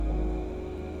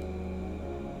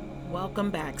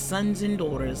Welcome back, sons and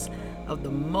daughters of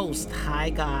the Most High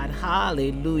God.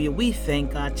 Hallelujah. We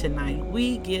thank God tonight.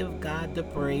 We give God the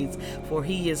praise, for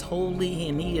He is holy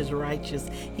and He is righteous.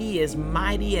 He is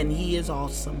mighty and He is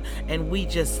awesome. And we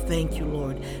just thank you,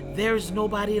 Lord. There's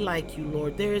nobody like you,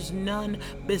 Lord. There's none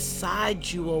beside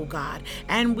you, oh God.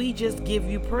 And we just give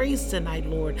you praise tonight,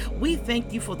 Lord. We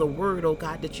thank you for the word, oh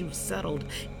God, that you've settled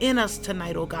in us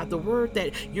tonight, oh God. The word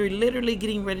that you're literally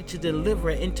getting ready to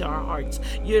deliver into our hearts.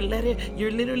 You're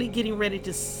literally getting ready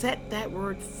to set that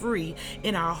word free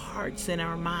in our hearts and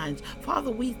our minds. Father,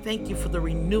 we thank you for the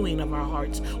renewing of our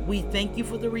hearts. We thank you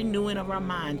for the renewing of our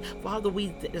mind. Father,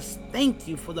 we just thank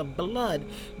you for the blood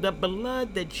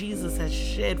that Jesus has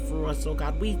shed for us, oh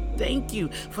God. We thank you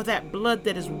for that blood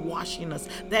that is washing us,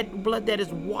 that blood that is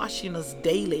washing us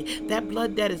daily, that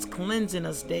blood that is cleansing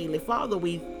us daily. Father,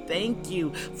 we thank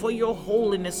you for your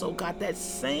holiness, oh God, that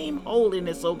same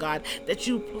holiness, oh God, that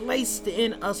you placed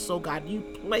in us, oh God, you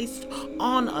placed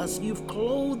on us. You've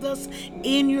clothed us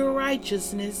in your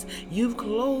righteousness. You've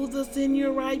clothed us in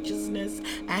your righteousness,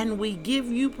 and we give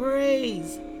you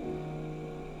praise.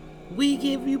 We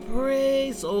give you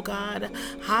praise, oh God.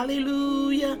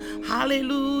 Hallelujah.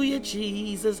 Hallelujah,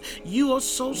 Jesus. You are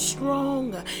so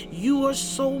strong. You are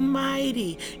so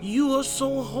mighty. You are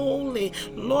so holy,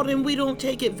 Lord, and we don't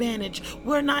take advantage.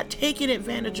 We're not taking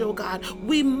advantage, oh God.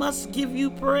 We must give you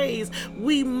praise.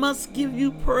 We must give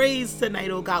you praise tonight,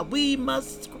 oh God. We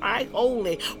must cry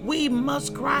holy. We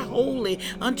must cry holy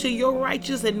unto your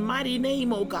righteous and mighty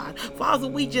name, oh God. Father,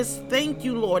 we just thank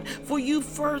you, Lord, for you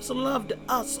first loved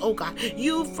us, oh God.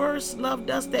 You first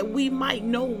loved us that we might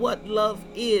know what love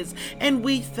is. And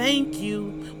we thank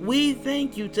you. We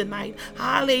thank you tonight.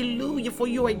 Hallelujah, for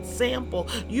your example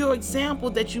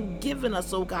that you've given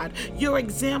us, oh God. Your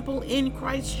example in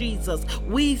Christ Jesus.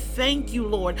 We thank you,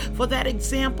 Lord, for that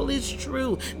example is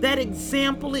true. That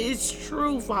example is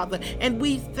true, Father. And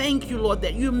we thank you, Lord,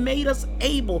 that you made us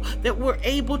able, that we're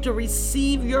able to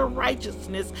receive your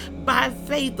righteousness by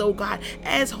faith, oh God,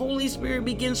 as Holy Spirit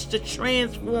begins to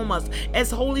transform us, as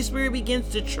Holy Spirit begins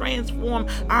to transform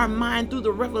our mind through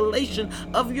the revelation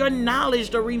of your knowledge,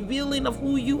 the revealing of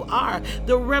who you are,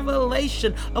 the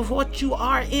revelation of what you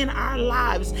are in our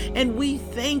lives. And we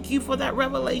thank you for that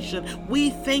revelation. We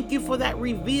thank you for that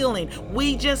revealing.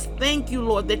 We just thank you,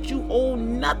 Lord, that you hold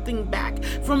nothing back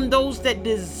from those that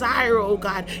desire, oh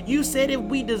God. You said if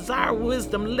we desire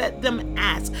wisdom, let them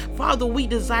ask. Father, we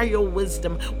desire your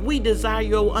wisdom. We desire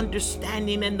your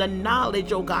understanding and the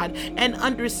knowledge, oh God, and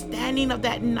understanding of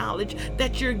that knowledge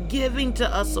that you're giving to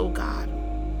us, oh God.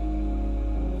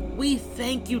 We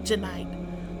thank you tonight.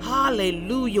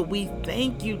 Hallelujah. We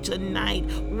thank you tonight.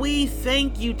 We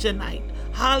thank you tonight.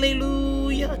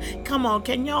 Hallelujah. Come on,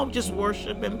 can y'all just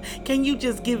worship him? Can you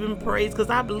just give him praise? Because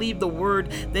I believe the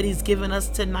word that he's given us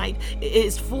tonight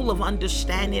is full of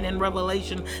understanding and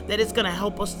revelation, that it's going to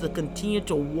help us to continue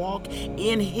to walk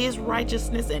in his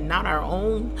righteousness and not our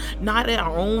own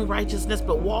righteousness,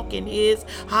 but walk in his.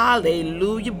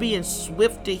 Hallelujah. Being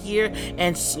swift to hear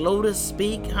and slow to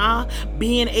speak,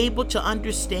 being able to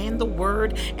understand the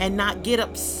word and not get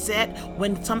upset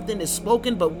when something is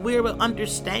spoken, but we're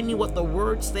understanding what the word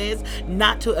says,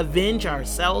 not to avenge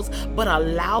ourselves, but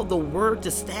allow the word to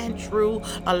stand true,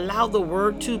 allow the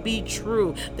word to be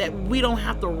true, that we don't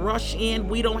have to rush in,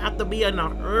 we don't have to be in a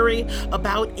hurry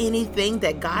about anything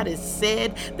that God has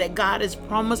said, that God has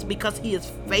promised, because he is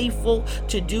faithful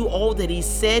to do all that he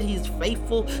said. He's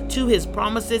faithful to his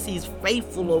promises. He's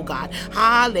faithful, oh God.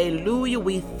 Hallelujah.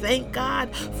 We thank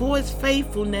God for his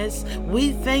faithfulness.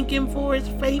 We thank him for his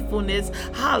faithfulness.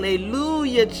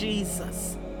 Hallelujah, Jesus.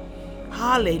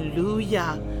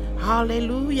 Hallelujah.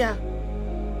 Hallelujah.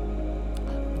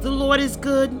 The Lord is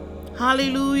good.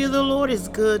 Hallelujah. The Lord is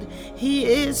good. He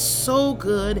is so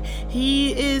good.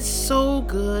 He is so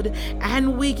good.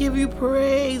 And we give you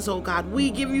praise, oh God. We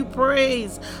give you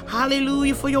praise.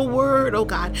 Hallelujah for your word, oh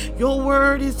God. Your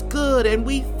word is good. And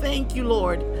we thank you,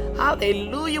 Lord.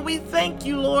 Hallelujah. We thank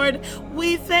you, Lord.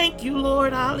 We thank you,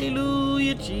 Lord.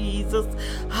 Hallelujah, Jesus.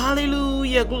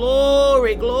 Hallelujah.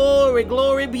 Glory, glory,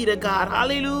 glory be to God.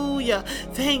 Hallelujah.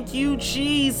 Thank you,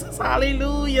 Jesus.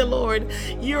 Hallelujah, Lord.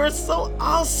 You're so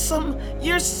awesome.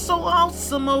 You're so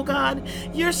awesome, oh God.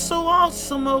 You're so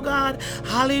awesome, oh God.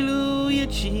 Hallelujah,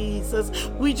 Jesus.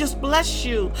 We just bless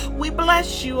you. We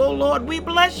bless you, oh Lord. We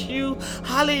bless you.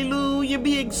 Hallelujah.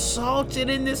 Be exalted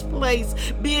in this place.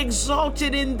 Be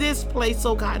exalted in this place,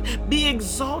 oh God. Be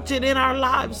exalted in our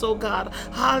lives, oh God.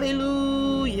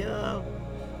 Hallelujah.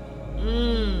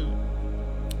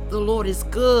 The Lord is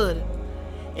good.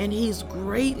 and he's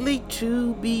greatly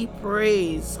to be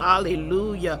praised.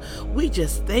 Hallelujah. We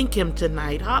just thank him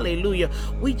tonight. Hallelujah.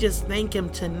 We just thank him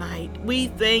tonight. We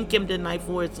thank him tonight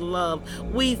for his love.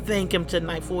 We thank him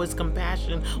tonight for his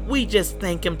compassion. We just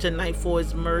thank him tonight for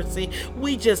his mercy.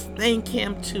 We just thank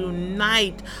him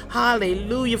tonight.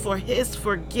 Hallelujah, for his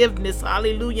forgiveness.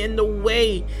 Hallelujah. And the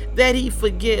way that he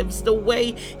forgives, the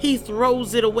way he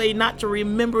throws it away, not to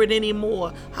remember it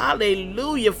anymore.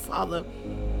 Hallelujah, Father.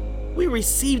 We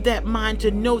receive that mind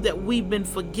to know that we've been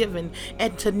forgiven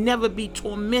and to never be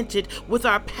tormented with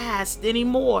our past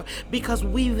anymore, because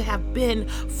we have been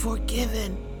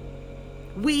forgiven.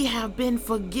 We have been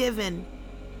forgiven.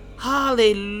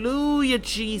 Hallelujah,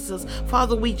 Jesus.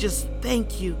 Father, we just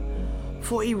thank you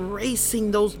for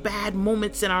erasing those bad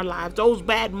moments in our lives, those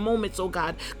bad moments, oh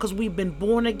God, because we've been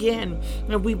born again,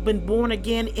 and we've been born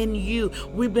again in you.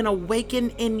 We've been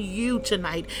awakened in you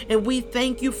tonight, and we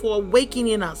thank you for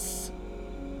awakening us.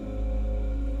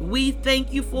 We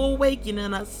thank you for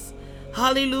awakening us.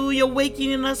 Hallelujah,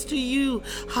 awakening us to you.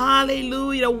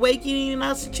 Hallelujah, awakening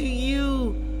us to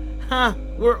you.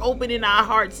 We're opening our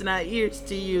hearts and our ears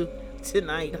to you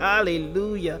tonight.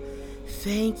 Hallelujah.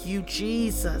 Thank you,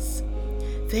 Jesus.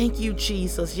 Thank you,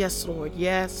 Jesus. Yes, Lord.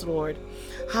 Yes, Lord.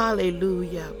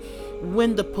 Hallelujah.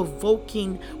 When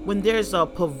there's a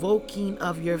provoking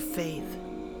of your faith,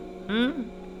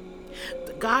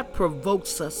 God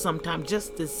provokes us sometimes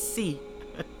just to see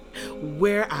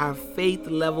where our faith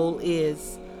level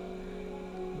is.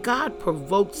 God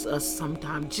provokes us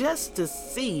sometimes just to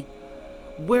see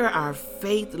where our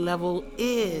faith level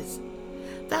is.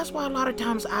 That's why a lot of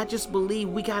times I just believe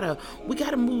we gotta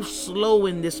move slow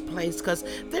in this place, because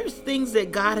there's things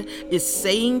that God is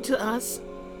saying to us.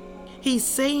 He's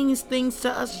saying things to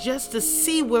us just to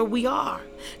see where we are,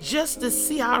 just to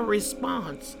see our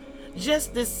response,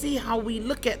 just to see how we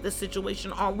look at the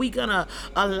situation. Are we gonna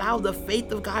allow the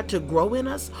faith of God to grow in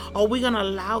us? Are we gonna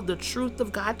allow the truth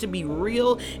of God to be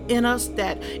real in us,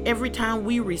 that every time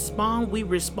we respond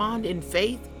in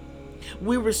faith?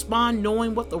 We respond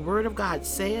knowing what the Word of God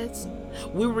says.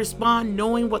 We respond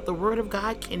knowing what the Word of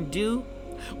God can do.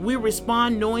 We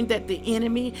respond knowing that the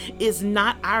enemy is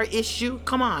not our issue.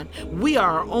 Come on, we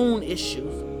are our own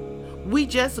issues. We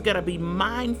just gotta be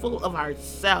mindful of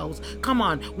ourselves. Come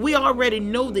on, we already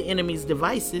know the enemy's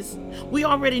devices. We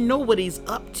already know what he's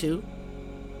up to.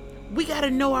 We got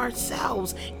to know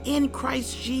ourselves in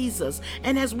Christ Jesus.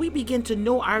 And as we begin to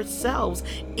know ourselves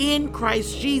in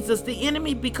Christ Jesus, the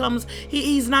enemy becomes,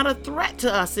 he's not a threat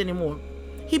to us anymore.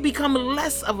 He becomes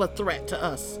less of a threat to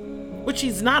us, which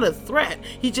he's not a threat.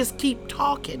 He just keep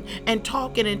talking and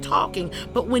talking and talking.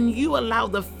 But when you allow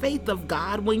the faith of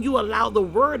God, when you allow the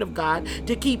Word of God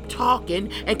to keep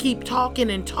talking and keep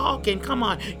talking and talking, come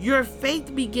on, your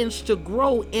faith begins to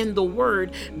grow in the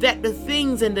Word, that the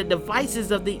things and the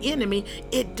devices of the enemy,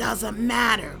 it doesn't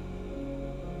matter.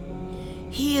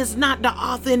 He is not the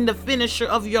author and the finisher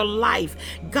of your life.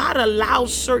 God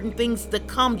allows certain things to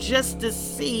come just to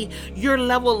see your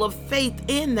level of faith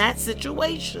in that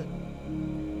situation.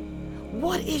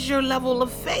 What is your level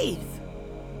of faith?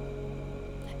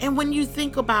 And when you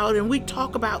think about and we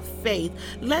talk about faith,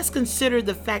 let's consider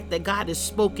the fact that God has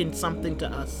spoken something to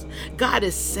us. God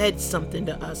has said something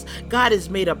to us. God has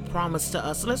made a promise to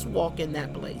us. Let's walk in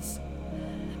that place.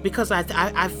 Because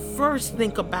I first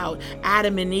think about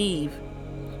Adam and Eve,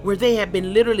 where they had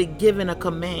been literally given a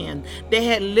command. They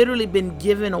had literally been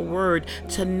given a word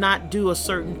to not do a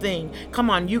certain thing.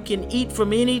 Come on, you can eat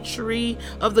from any tree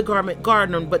of the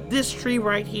garden, but this tree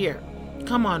right here,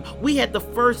 come on, we had to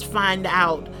first find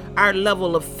out our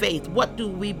level of faith. What do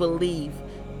we believe?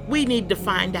 We need to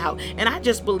find out. And I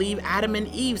just believe Adam and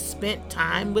Eve spent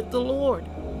time with the Lord.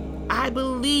 I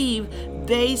believe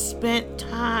they spent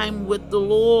time with the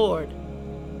Lord.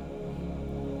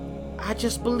 I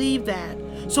just believe that.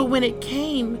 So when it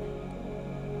came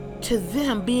to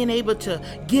them being able to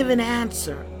give an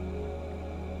answer,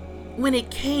 when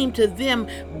it came to them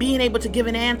being able to give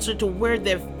an answer to where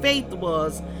their faith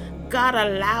was, God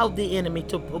allowed the enemy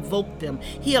to provoke them.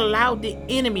 He allowed the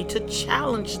enemy to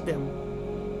challenge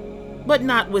them, but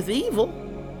not with evil.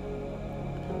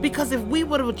 Because if we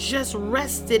would have just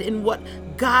rested in what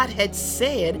God had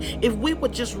said, if we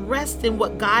would just rest in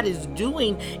what God is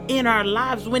doing in our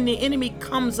lives, when the enemy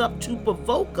comes up to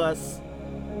provoke us,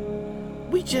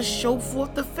 we just show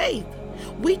forth the faith.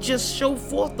 We just show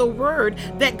forth the word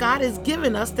that God has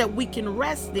given us, that we can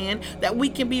rest in, that we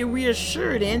can be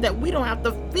reassured in, that we don't have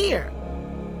to fear.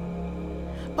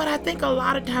 But I think a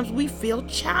lot of times we feel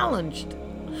challenged.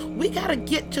 We got to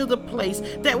get to the place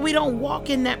that we don't walk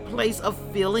in that place of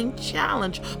feeling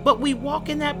challenged, but we walk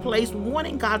in that place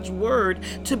wanting God's word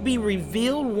to be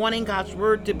revealed, wanting God's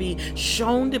word to be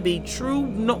shown to be true,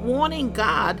 wanting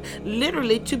God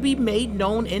literally to be made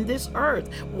known in this earth.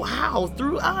 Wow,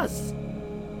 through us.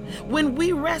 When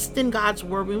we rest in God's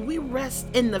word, when we rest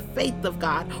in the faith of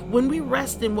God, when we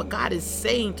rest in what God is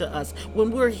saying to us,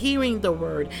 when we're hearing the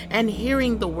word and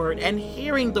hearing the word and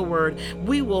hearing the word,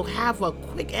 we will have a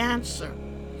quick answer.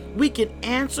 We can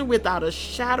answer without a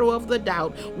shadow of the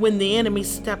doubt when the enemy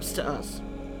steps to us.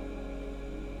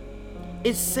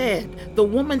 It said, the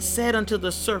woman said unto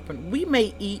the serpent, we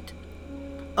may eat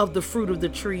of the fruit of the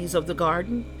trees of the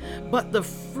garden, but the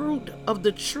fruit of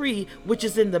the tree which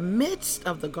is in the midst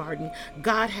of the garden,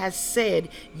 God has said,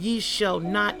 ye shall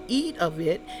not eat of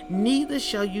it, neither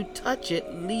shall you touch it,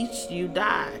 lest you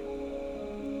die.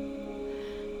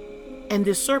 And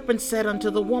the serpent said unto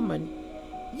the woman,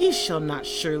 ye shall not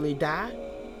surely die.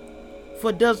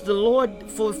 For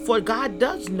God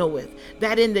does knoweth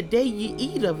that in the day ye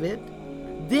eat of it,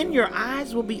 then your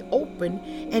eyes will be open,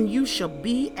 and you shall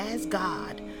be as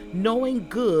God, knowing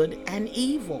good and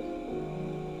evil.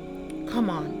 Come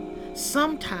on.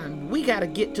 Sometimes we got to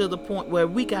get to the point where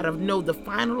we got to know the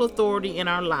final authority in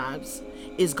our lives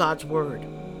is God's word.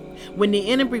 When the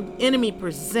enemy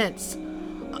presents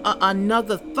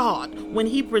another thought, when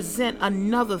he presents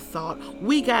another thought,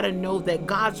 we got to know that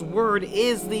God's word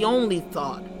is the only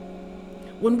thought.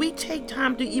 When we take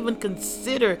time to even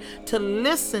consider to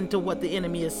listen to what the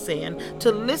enemy is saying,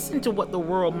 to listen to what the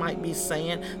world might be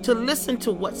saying, to listen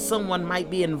to what someone might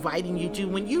be inviting you to,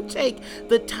 when you take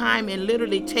the time and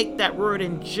literally take that word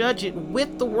and judge it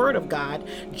with the word of God,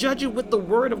 judge it with the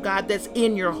word of God that's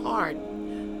in your heart.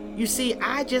 You see,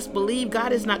 I just believe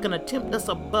God is not going to tempt us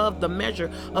above the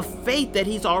measure of faith that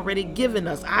he's already given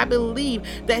us. I believe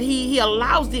that he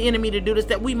allows the enemy to do this,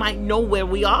 that we might know where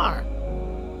we are.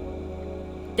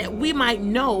 That we might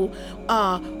know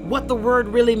what the word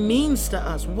really means to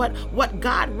us, what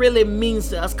God really means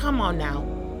to us. Come on now.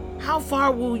 How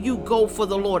far will you go for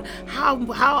the Lord? How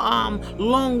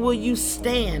long will you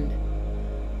stand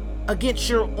against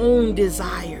your own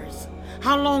desires?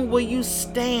 How long will you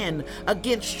stand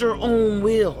against your own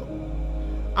will?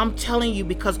 I'm telling you,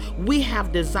 because we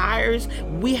have desires,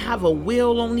 we have a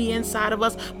will on the inside of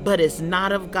us, but it's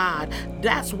not of God.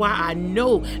 That's why I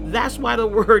know, that's why the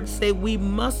word say we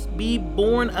must be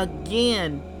born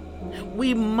again.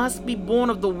 We must be born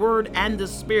of the word and the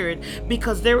spirit,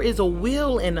 because there is a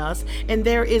will in us and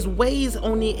there is ways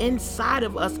on the inside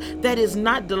of us that is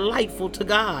not delightful to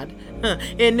God.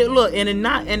 And look, and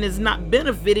it's not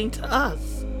benefiting to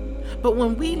us. But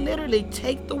when we literally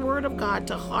take the word of God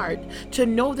to heart, to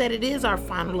know that it is our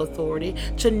final authority,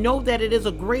 to know that it is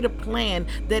a greater plan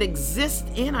that exists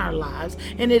in our lives,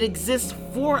 and it exists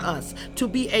for us to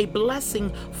be a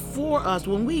blessing for us,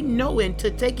 when we know and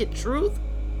to take it truth,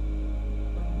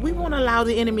 we won't allow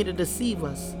the enemy to deceive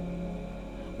us.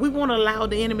 We won't allow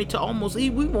the enemy to we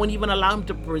won't even allow him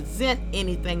to present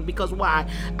anything, because why?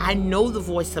 I know the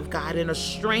voice of God, and a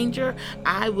stranger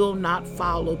I will not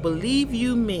follow. Believe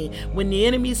you me, when the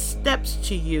enemy steps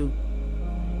to you,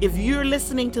 if you're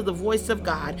listening to the voice of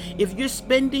God, if you're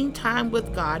spending time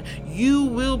with God, you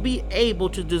will be able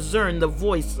to discern the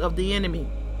voice of the enemy.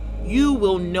 You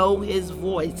will know his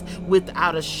voice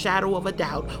without a shadow of a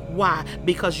doubt. Why?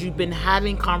 Because you've been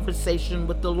having conversation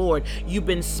with the Lord. You've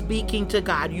been speaking to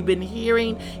God. You've been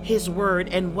hearing his word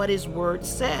and what his word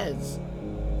says.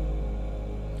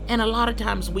 And a lot of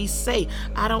times we say,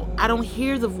 I don't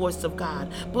hear the voice of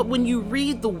God. But when you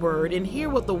read the word and hear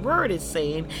what the word is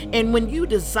saying, and when you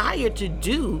desire to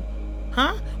do,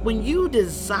 when you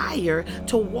desire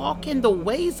to walk in the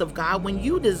ways of God, when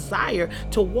you desire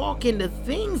to walk in the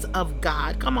things of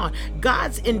God, come on,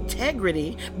 God's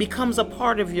integrity becomes a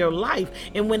part of your life.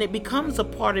 And when it becomes a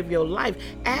part of your life,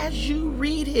 as you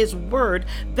read his word,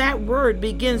 that word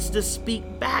begins to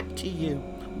speak back to you.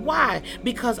 Why?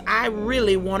 Because I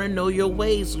really want to know your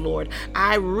ways, Lord.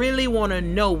 I really want to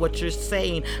know what you're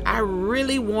saying. I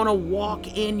really want to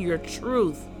walk in your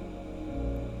truth.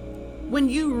 When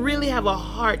you really have a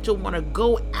heart to want to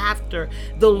go after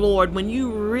the Lord, when you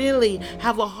really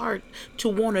have a heart to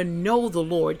want to know the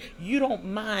Lord, you don't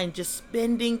mind just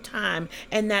spending time,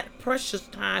 and that precious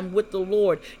time with the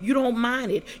Lord. You don't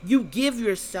mind it. You give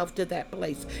yourself to that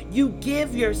place. You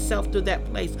give yourself to that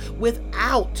place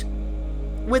without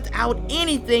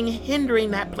anything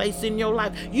hindering that place in your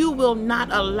life. You will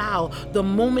not allow the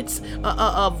moments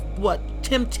of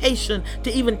temptation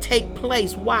to even take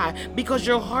place. Why? Because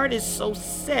your heart is so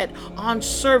set on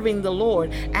serving the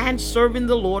Lord, and serving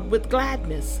the Lord with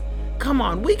gladness. Come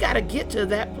on, we got to get to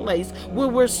that place where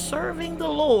we're serving the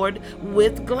Lord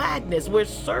with gladness. We're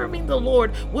serving the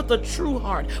Lord with a true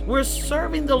heart. We're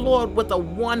serving the Lord with a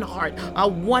one heart, a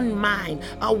one mind,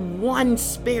 a one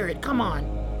spirit. Come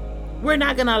on. We're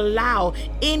not going to allow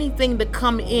anything to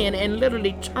come in and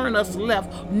literally turn us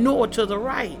left nor to the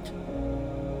right.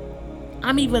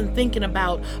 I'm even thinking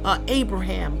about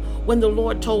Abraham, when the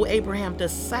Lord told Abraham to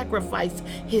sacrifice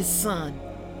his son.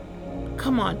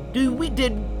 Come on, do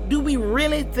we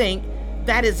really think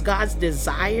that is God's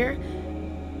desire?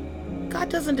 God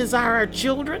doesn't desire our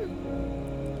children.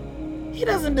 He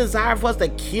doesn't desire for us to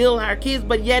kill our kids,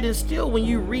 but yet and still, when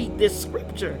you read this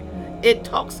scripture, it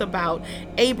talks about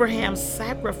Abraham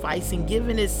sacrificing,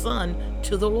 giving his son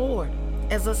to the Lord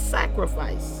as a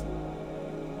sacrifice.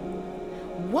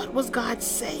 What was God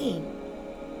saying?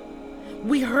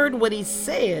 We heard what he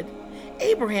said.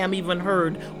 Abraham even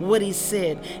heard what he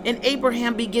said. And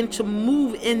Abraham began to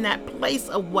move in that place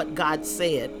of what God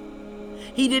said.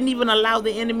 He didn't even allow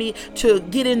the enemy to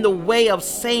get in the way of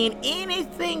saying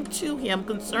anything to him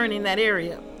concerning that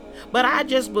area. But I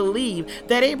just believe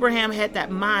that Abraham had that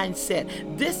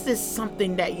mindset. This is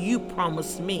something that you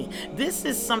promised me. This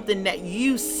is something that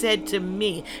you said to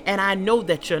me. And I know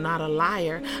that you're not a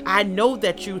liar. I know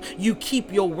that you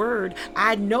keep your word.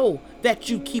 I know that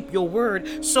you keep your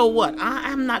word. So what?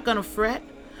 I'm not going to fret.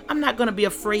 I'm not going to be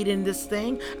afraid in this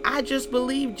thing. I just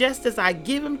believe just as I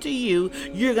give him to you,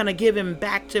 you're going to give him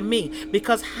back to me.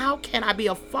 Because how can I be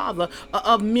a father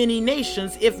of many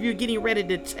nations if you're getting ready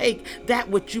to take that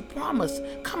which you promised?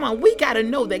 Come on, we got to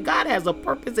know that God has a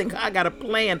purpose and God got a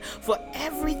plan for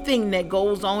everything that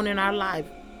goes on in our life.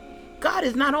 God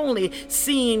is not only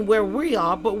seeing where we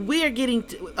are, but we're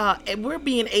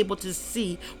being able to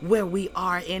see where we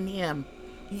are in him.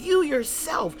 You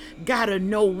yourself got to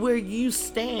know where you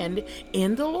stand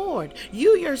in the Lord.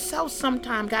 You yourself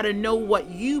sometimes got to know what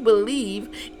you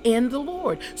believe in the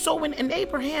Lord. So when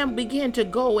Abraham began to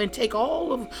go and take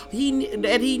all of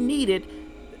that he needed,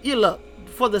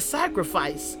 for the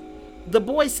sacrifice, the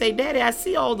boy say, Daddy, I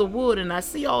see all the wood and I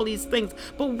see all these things,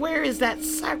 but where is that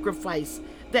sacrifice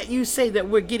that you say that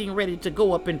we're getting ready to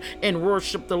go up and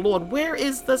worship the Lord? Where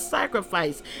is the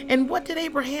sacrifice? And what did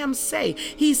Abraham say?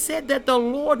 He said that the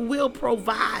Lord will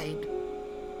provide.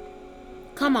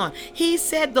 Come on. He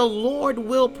said the Lord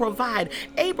will provide.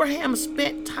 Abraham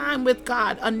spent time with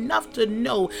God enough to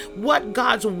know what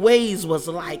God's ways was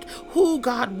like, who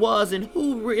God was, and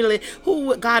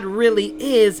who God really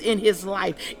is in his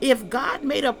life. If God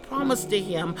made a promise to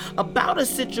him about a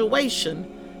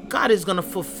situation, God is going to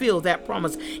fulfill that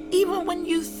promise. Even when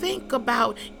you think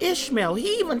about Ishmael, he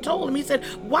even told him, he said,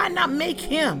 why not make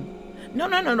him?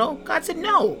 No. God said,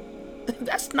 no,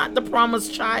 that's not the promise,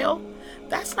 child.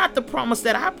 That's not the promise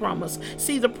that I promise.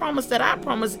 See, the promise that I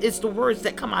promise is the words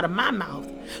that come out of my mouth.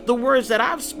 The words that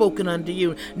I've spoken unto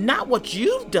you. Not what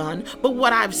you've done, but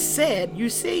what I've said. You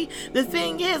see, the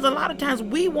thing is, a lot of times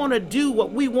we want to do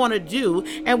what we want to do,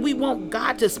 and we want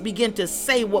God to begin to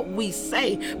say what we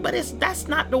say. But that's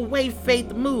not the way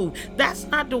faith moves. That's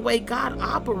not the way God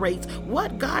operates.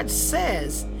 What God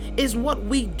says is what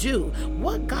we do.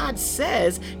 What God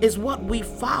says is what we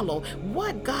follow.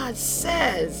 What God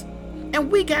says. And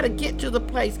we got to get to the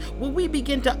place where we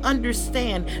begin to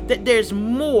understand that there's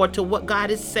more to what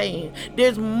God is saying.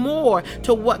 There's more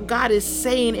to what God is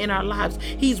saying in our lives.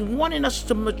 He's wanting us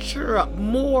to mature up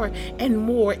more and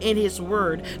more in his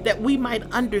word, that we might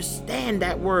understand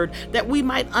that word, that we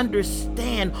might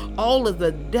understand all of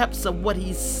the depths of what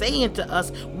he's saying to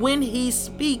us when he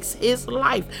speaks his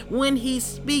life, when he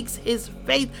speaks his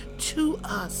faith to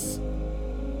us.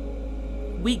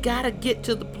 We got to get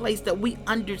to the place that we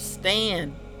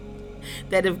understand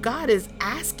that if God is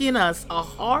asking us a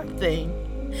hard thing,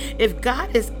 if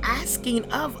God is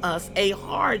asking of us a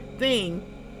hard thing,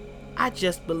 I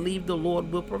just believe the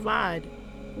Lord will provide.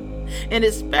 And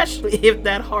especially if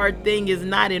that hard thing is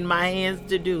not in my hands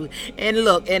to do. And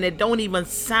look, and it don't even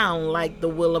sound like the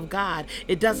will of God.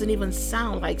 It doesn't even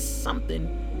sound like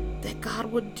something that God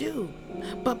would do.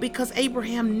 But because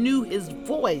Abraham knew his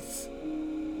voice,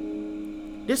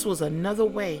 this was another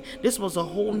way. This was a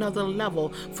whole nother level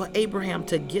for Abraham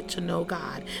to get to know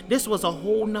God. This was a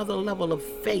whole nother level of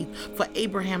faith for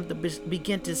Abraham to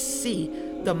begin to see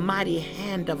the mighty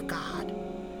hand of God.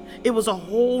 It was a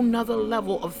whole nother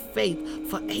level of faith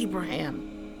for Abraham.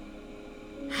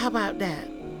 How about that?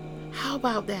 How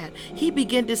about that? He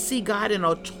began to see God in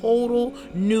a total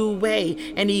new way,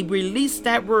 and he released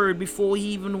that word before he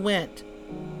even went.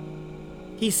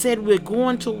 He said, we're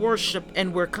going to worship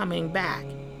and we're coming back.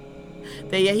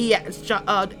 Isaac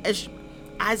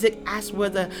asked where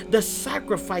the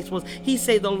sacrifice was. He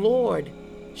said, the Lord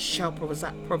shall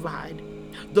provide.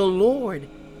 The Lord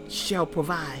shall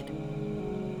provide.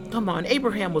 Come on,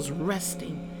 Abraham was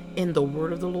resting in the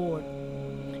word of the Lord.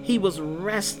 He was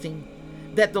resting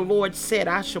that the Lord said,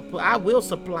 I will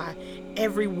supply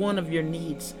every one of your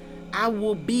needs. I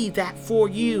will be that for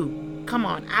you. Come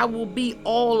on, I will be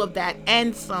all of that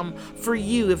and some for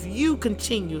you if you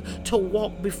continue to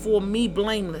walk before me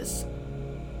blameless.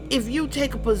 If you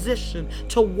take a position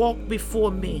to walk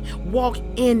before me, walk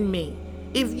in me,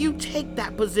 if you take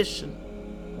that position,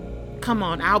 come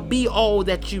on, I'll be all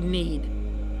that you need.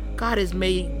 God has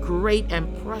made great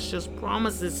and precious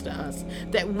promises to us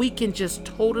that we can just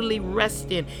totally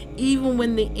rest in, even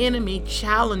when the enemy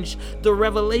challenged the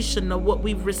revelation of what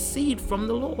we've received from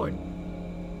the Lord.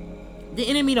 The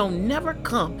enemy don't never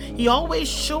come. He always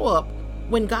show up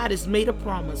when God has made a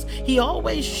promise. He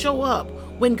always show up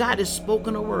when God has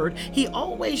spoken a word. He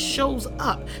always shows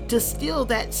up to steal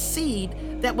that seed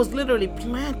that was literally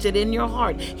planted in your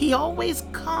heart. He always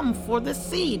come for the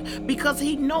seed because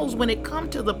he knows when it comes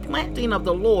to the planting of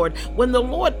the Lord, when the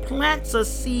Lord plants a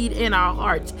seed in our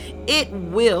hearts, it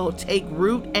will take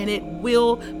root and it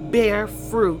will bear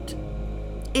fruit.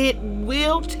 It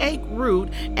will take root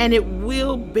and it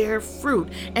will bear fruit.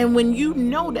 And when you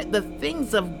know that the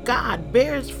things of God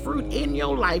bears fruit in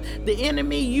your life, the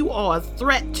enemy, you are a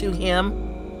threat to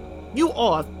him. You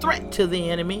are a threat to the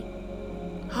enemy.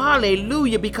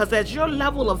 Hallelujah. Because as your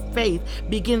level of faith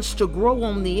begins to grow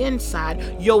on the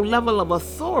inside, your level of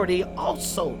authority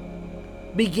also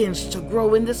begins to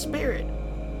grow in the spirit.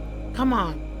 Come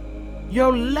on.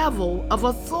 Your level of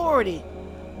authority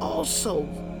also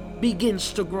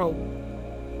begins to grow.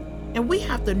 And we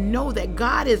have to know that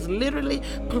God has literally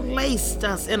placed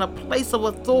us in a place of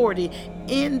authority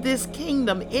in this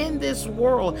kingdom, in this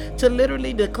world, to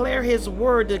literally declare his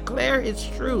word, declare his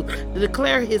truth, to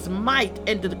declare his might,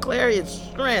 and to declare his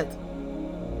strength.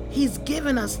 He's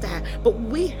given us that, but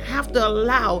we have to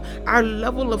allow our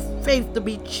level of faith to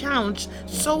be challenged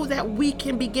so that we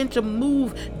can begin to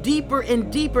move deeper and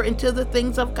deeper into the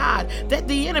things of God. That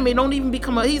the enemy don't even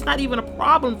he's not even a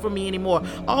problem for me anymore.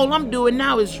 All I'm doing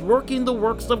now is working the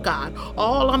works of God.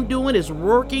 All I'm doing is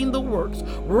working the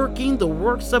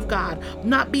works of God.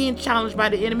 Not being challenged by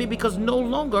the enemy, because no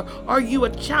longer are you a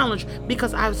challenge,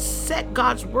 because I've set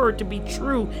God's word to be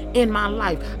true in my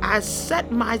life. I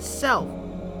set myself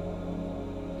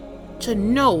to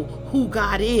know who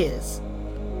God is.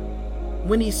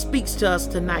 When he speaks to us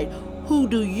tonight, who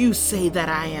do you say that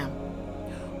I am?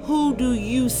 Who do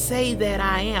you say that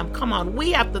I am? Come on,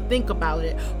 we have to think about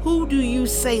it. Who do you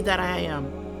say that I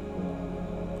am?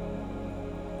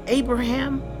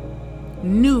 Abraham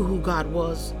knew who God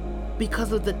was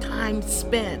because of the time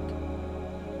spent.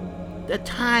 The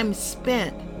time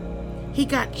spent. He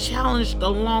got challenged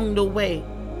along the way,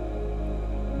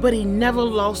 but he never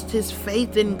lost his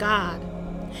faith in God.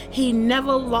 He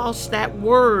never lost that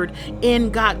word in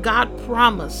God. God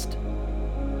promised,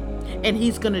 and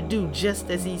he's going to do just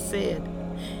as he said.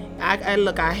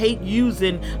 I hate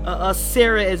using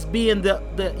Sarah as being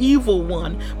the evil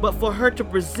one, but for her to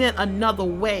present another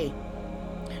way.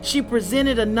 She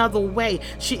presented another way.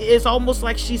 It's almost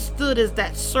like she stood as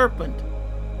that serpent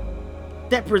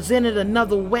that presented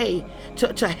another way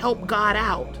to help God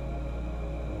out.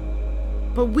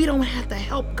 But we don't have to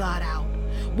help God out.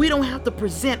 We don't have to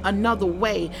present another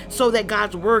way so that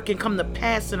God's word can come to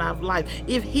pass in our life.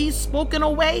 If he's spoken a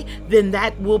way, then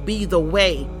that will be the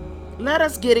way. Let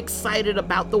us get excited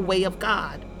about the way of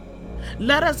God.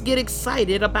 Let us get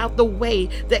excited about the way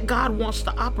that God wants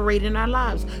to operate in our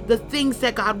lives, the things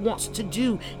that God wants to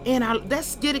do in our.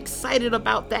 Let's get excited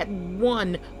about that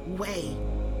one way.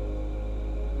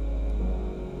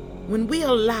 When we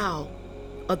allow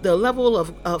the level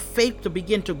of faith to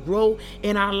begin to grow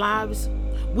in our lives,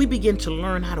 we begin to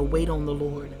learn how to wait on the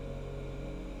Lord.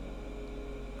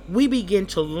 We begin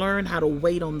to learn how to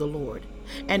wait on the Lord.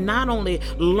 And not only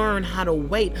learn how to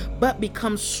wait, but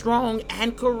become strong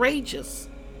and courageous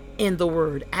in the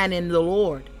word and in the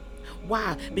Lord.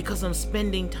 Why? Because I'm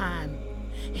spending time.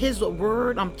 His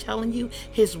word, I'm telling you,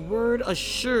 his word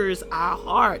assures our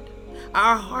heart.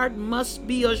 Our heart must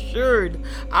be assured.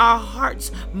 Our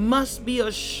hearts must be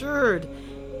assured.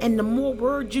 And the more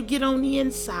word you get on the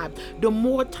inside, the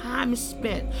more time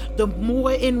spent, the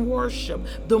more in worship,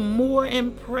 the more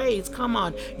in praise. Come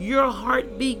on, your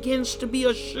heart begins to be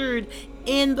assured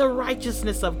in the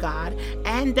righteousness of God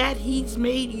and that he's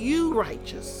made you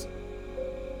righteous.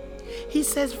 He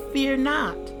says, fear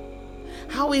not.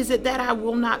 How is it that I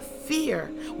will not fear? fear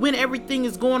when everything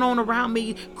is going on around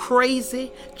me crazy,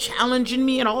 challenging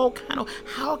me and all kind of,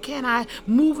 how can I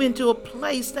move into a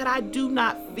place that I do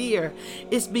not fear?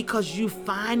 It's because you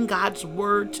find God's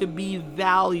word to be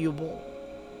valuable.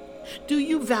 Do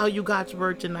you value God's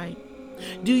word tonight?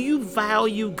 Do you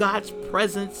value God's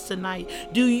presence tonight?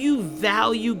 Do you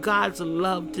value God's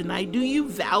love tonight? Do you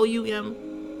value him?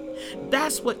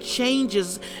 That's what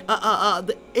changes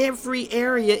every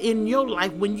area in your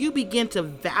life when you begin to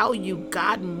value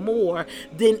God more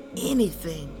than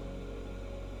anything.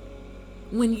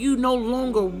 When you no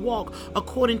longer walk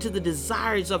according to the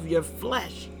desires of your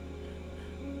flesh,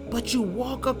 but you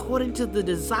walk according to the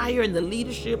desire and the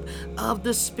leadership of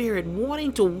the Spirit,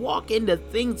 wanting to walk in the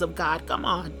things of God. Come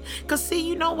on. Because see,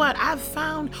 you know what? I've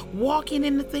found walking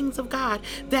in the things of God,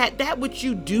 that which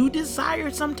you do desire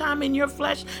sometime in your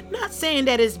flesh, not saying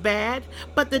that it's bad,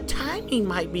 but the timing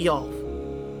might be off.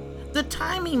 The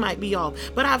timing might be off.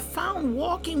 But I've found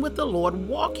walking with the Lord,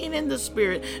 walking in the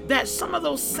Spirit, that some of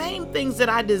those same things that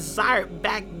I desired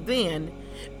back then,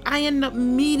 I end up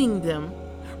meeting them,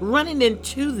 running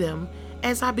into them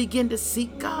as I begin to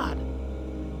seek God.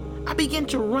 I begin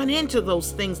to run into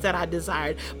those things that I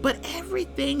desired, but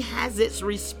everything has its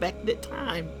respected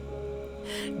time.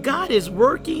 God is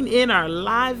working in our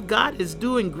lives. God is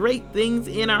doing great things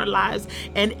in our lives,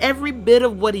 and every bit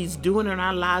of what he's doing in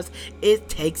our lives, it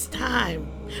takes time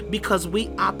because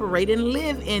we operate and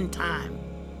live in time.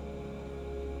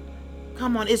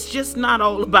 Come on, it's just not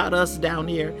all about us down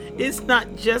here. It's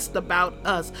not just about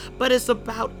us, but it's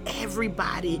about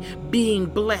everybody being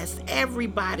blessed,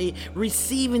 everybody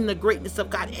receiving the greatness of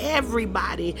God,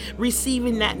 everybody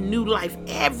receiving that new life,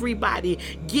 everybody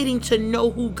getting to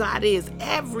know who God is,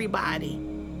 everybody.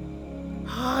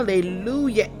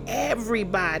 Hallelujah,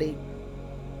 everybody.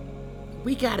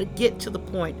 We got to get to the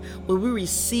point where we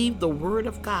receive the word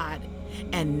of God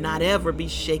and not ever be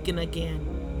shaken again.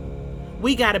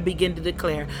 We got to begin to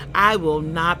declare, I will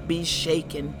not be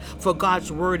shaken, for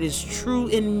God's word is true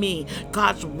in me.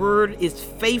 God's word is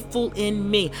faithful in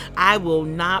me. I will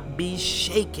not be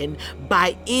shaken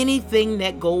by anything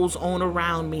that goes on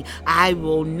around me. I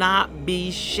will not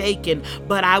be shaken,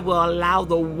 but I will allow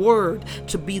the word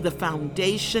to be the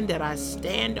foundation that I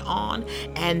stand on,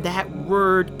 and that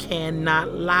word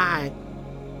cannot lie.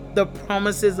 The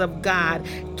promises of God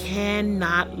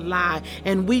cannot lie.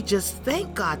 And we just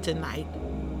thank God tonight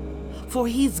for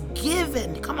he's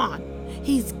given, come on,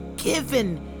 he's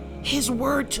given his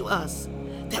word to us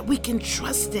that we can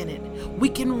trust in it. We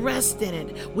can rest in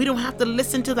it. We don't have to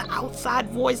listen to the outside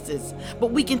voices,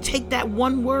 but we can take that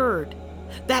one word,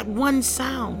 that one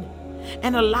sound,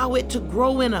 and allow it to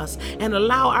grow in us, and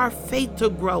allow our faith to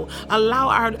grow, allow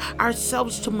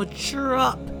ourselves to mature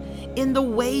up in the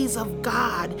ways of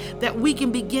God, that we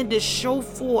can begin to show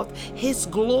forth his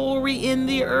glory in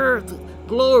the earth.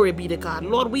 Glory be to God.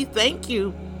 Lord, we thank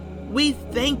you. We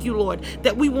thank you, Lord,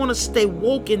 that we want to stay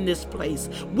woke in this place.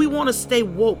 We want to stay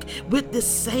woke with the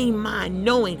same mind,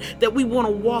 knowing that we want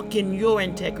to walk in your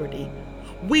integrity.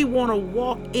 We want to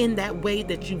walk in that way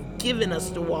that you've given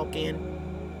us to walk in,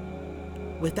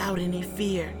 without any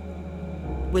fear.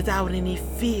 Without any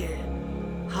fear.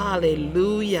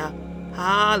 Hallelujah.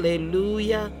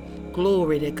 Hallelujah.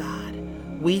 Glory to God.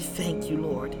 We thank you,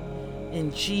 Lord.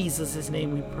 In Jesus'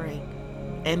 name we pray.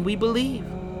 And we believe.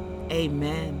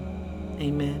 Amen.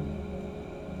 Amen.